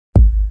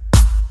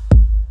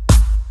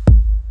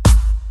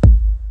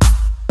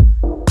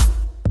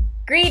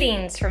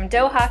Greetings from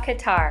Doha,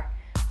 Qatar,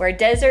 where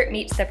desert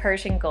meets the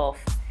Persian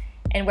Gulf,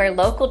 and where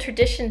local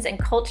traditions and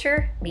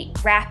culture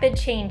meet rapid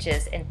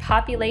changes in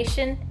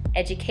population,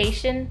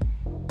 education,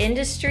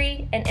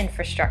 industry, and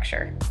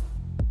infrastructure.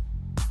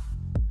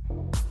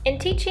 In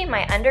teaching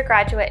my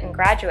undergraduate and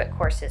graduate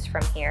courses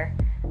from here,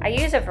 I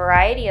use a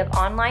variety of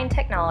online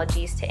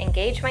technologies to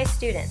engage my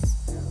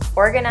students,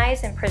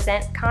 organize and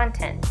present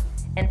content,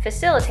 and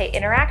facilitate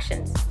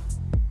interactions.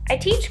 I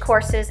teach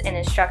courses in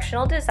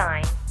instructional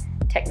design,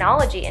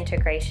 technology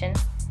integration,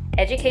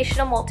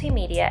 educational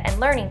multimedia, and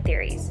learning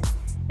theories,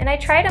 and I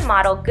try to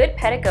model good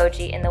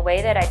pedagogy in the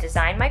way that I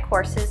design my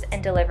courses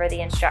and deliver the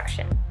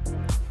instruction.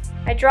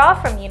 I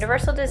draw from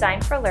universal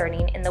design for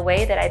learning in the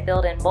way that I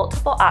build in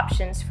multiple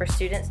options for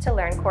students to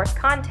learn course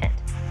content,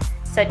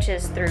 such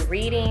as through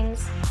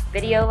readings,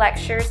 video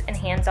lectures, and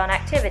hands-on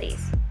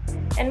activities,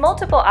 and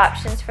multiple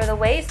options for the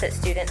ways that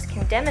students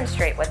can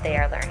demonstrate what they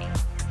are learning,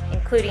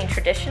 including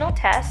traditional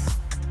tests,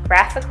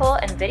 graphical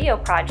and video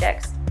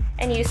projects,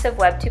 and use of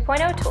Web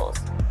 2.0 tools.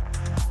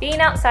 Being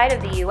outside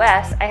of the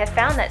US, I have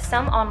found that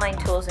some online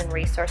tools and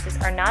resources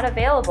are not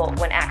available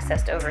when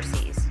accessed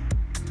overseas.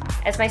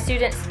 As my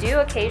students do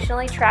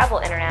occasionally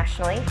travel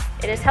internationally,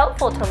 it is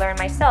helpful to learn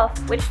myself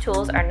which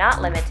tools are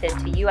not limited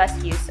to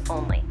US use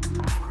only.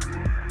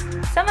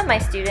 Some of my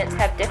students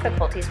have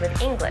difficulties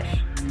with English,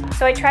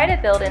 so I try to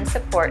build in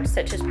support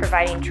such as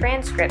providing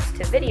transcripts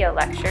to video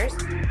lectures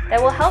that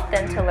will help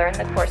them to learn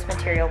the course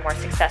material more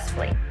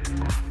successfully.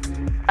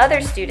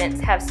 Other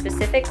students have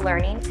specific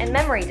learning and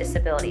memory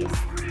disabilities,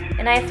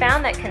 and I have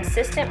found that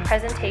consistent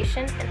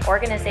presentation and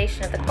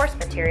organization of the course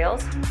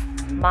materials,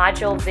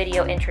 module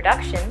video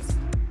introductions,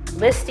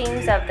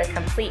 listings of the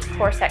complete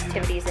course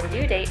activities and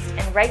due dates,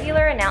 and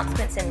regular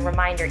announcements and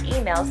reminder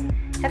emails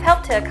have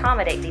helped to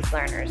accommodate these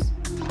learners.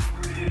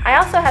 I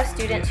also have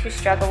students who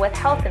struggle with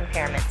health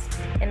impairments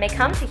and may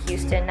come to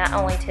Houston not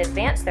only to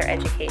advance their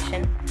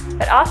education,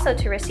 but also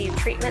to receive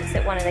treatments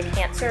at one of the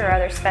cancer or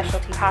other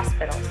specialty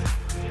hospitals.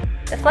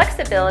 The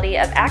flexibility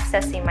of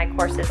accessing my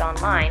courses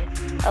online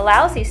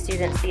allows these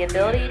students the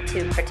ability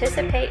to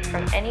participate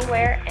from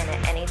anywhere and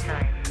at any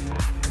time.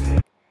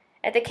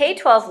 At the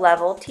K-12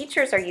 level,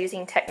 teachers are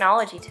using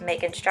technology to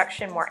make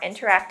instruction more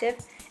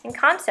interactive and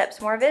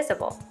concepts more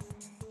visible.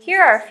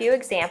 Here are a few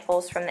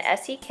examples from the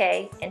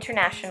SEK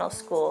International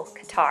School,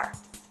 Qatar.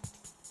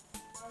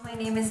 My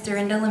name is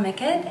Doreenda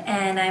Lumiqued,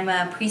 and I'm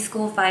a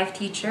preschool 5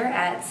 teacher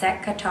at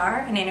SEK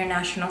Qatar, an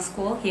international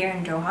school here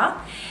in Doha.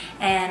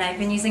 And I've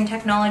been using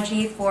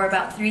technology for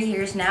about 3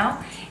 years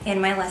now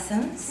in my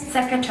lessons. At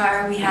SEK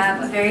Qatar, we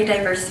have a very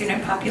diverse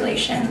student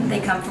population.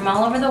 They come from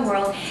all over the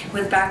world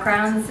with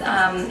backgrounds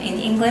in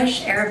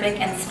English,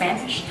 Arabic, and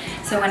Spanish.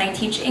 So when I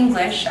teach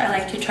English, I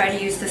like to try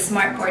to use the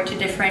smartboard to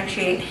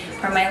differentiate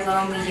for my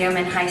low, medium,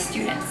 and high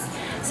students.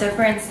 So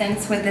for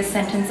instance, with this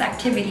sentence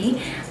activity,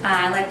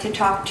 I like to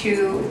talk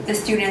to the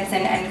students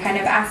and kind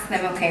of ask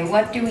them, okay,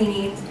 what do we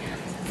need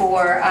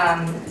for,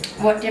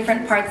 what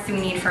different parts do we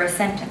need for a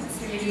sentence?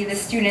 The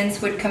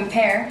students would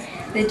compare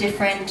the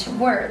different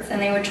words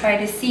and they would try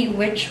to see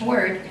which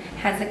word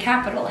has a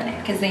capital in it,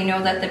 because they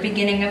know that the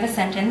beginning of a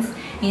sentence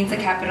needs a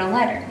capital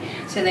letter.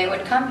 So they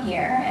would come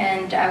here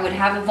and I would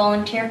have a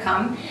volunteer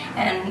come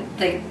and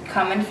they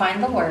come and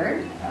find the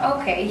word.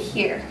 Okay,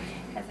 here.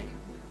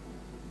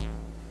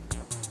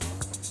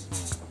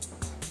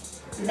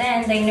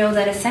 Then they know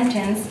that a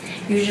sentence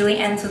usually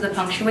ends with a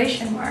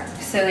punctuation mark.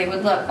 So they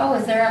would look, oh,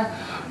 is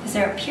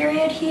there a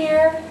period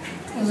here?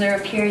 Is there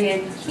a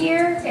period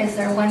here? Is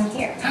there one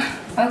here?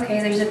 Okay,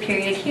 there's a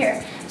period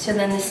here. So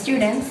then the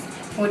students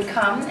would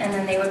come and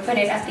then they would put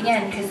it at the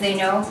end because they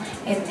know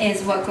it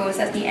is what goes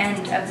at the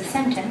end of the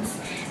sentence.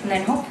 And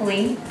then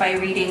hopefully by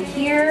reading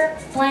here,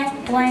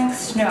 blank, blank,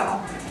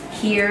 snow.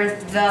 Here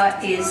the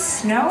is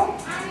snow.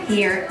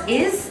 Here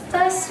is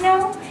the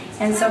snow.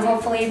 And so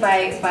hopefully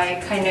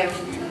by kind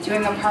of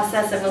doing a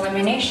process of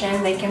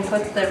elimination, they can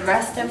put the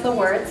rest of the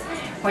words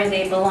where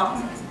they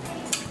belong.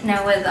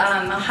 Now with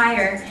a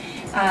higher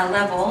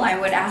level, I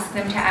would ask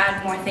them to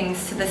add more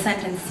things to the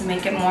sentence to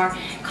make it more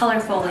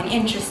colorful and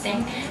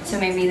interesting. So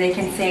maybe they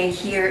can say,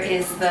 here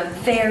is the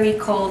very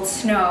cold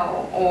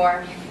snow,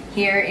 or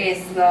here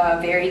is the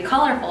very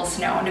colorful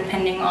snow,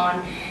 depending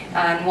on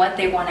what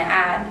they want to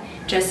add,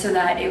 just so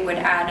that it would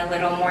add a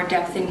little more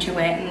depth into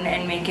it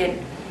and make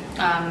it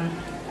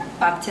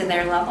up to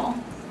their level.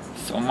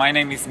 So my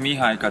name is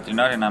Mihai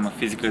Catrinar and I'm a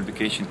physical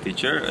education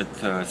teacher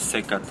at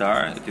SEK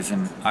Qatar. It is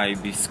an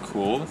IB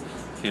school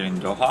here in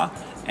Doha,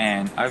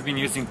 and I've been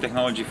using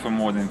technology for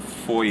more than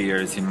 4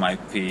 years in my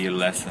PE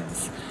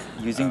lessons.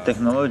 Using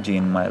technology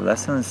in my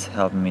lessons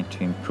helped me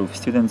to improve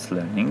students'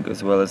 learning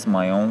as well as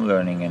my own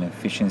learning and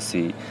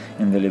efficiency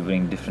in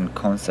delivering different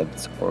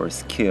concepts or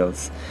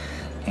skills.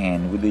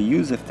 And with the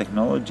use of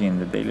technology in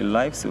the daily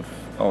lives of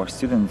our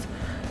students,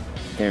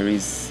 there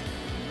is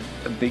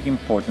a big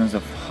importance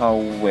of how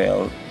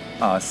well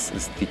us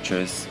as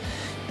teachers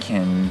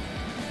can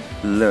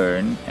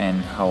learn and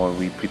how are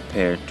we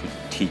prepared to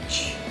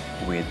teach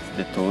with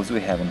the tools we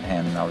have in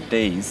hand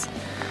nowadays.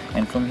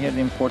 And from here the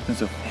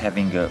importance of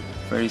having a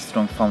very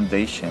strong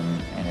foundation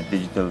and a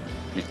digital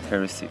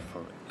literacy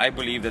for it. I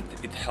believe that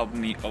it helped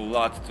me a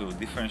lot to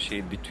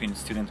differentiate between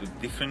students with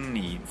different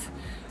needs,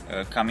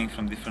 coming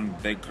from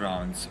different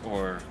backgrounds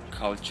or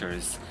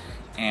cultures.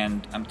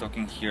 And I'm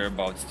talking here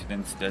about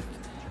students that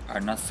are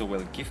not so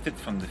well gifted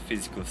from the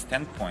physical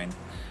standpoint,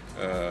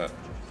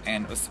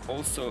 and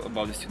also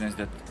about the students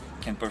that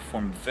can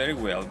perform very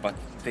well, but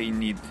they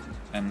need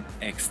an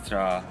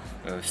extra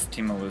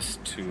stimulus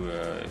to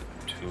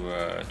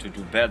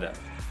do better.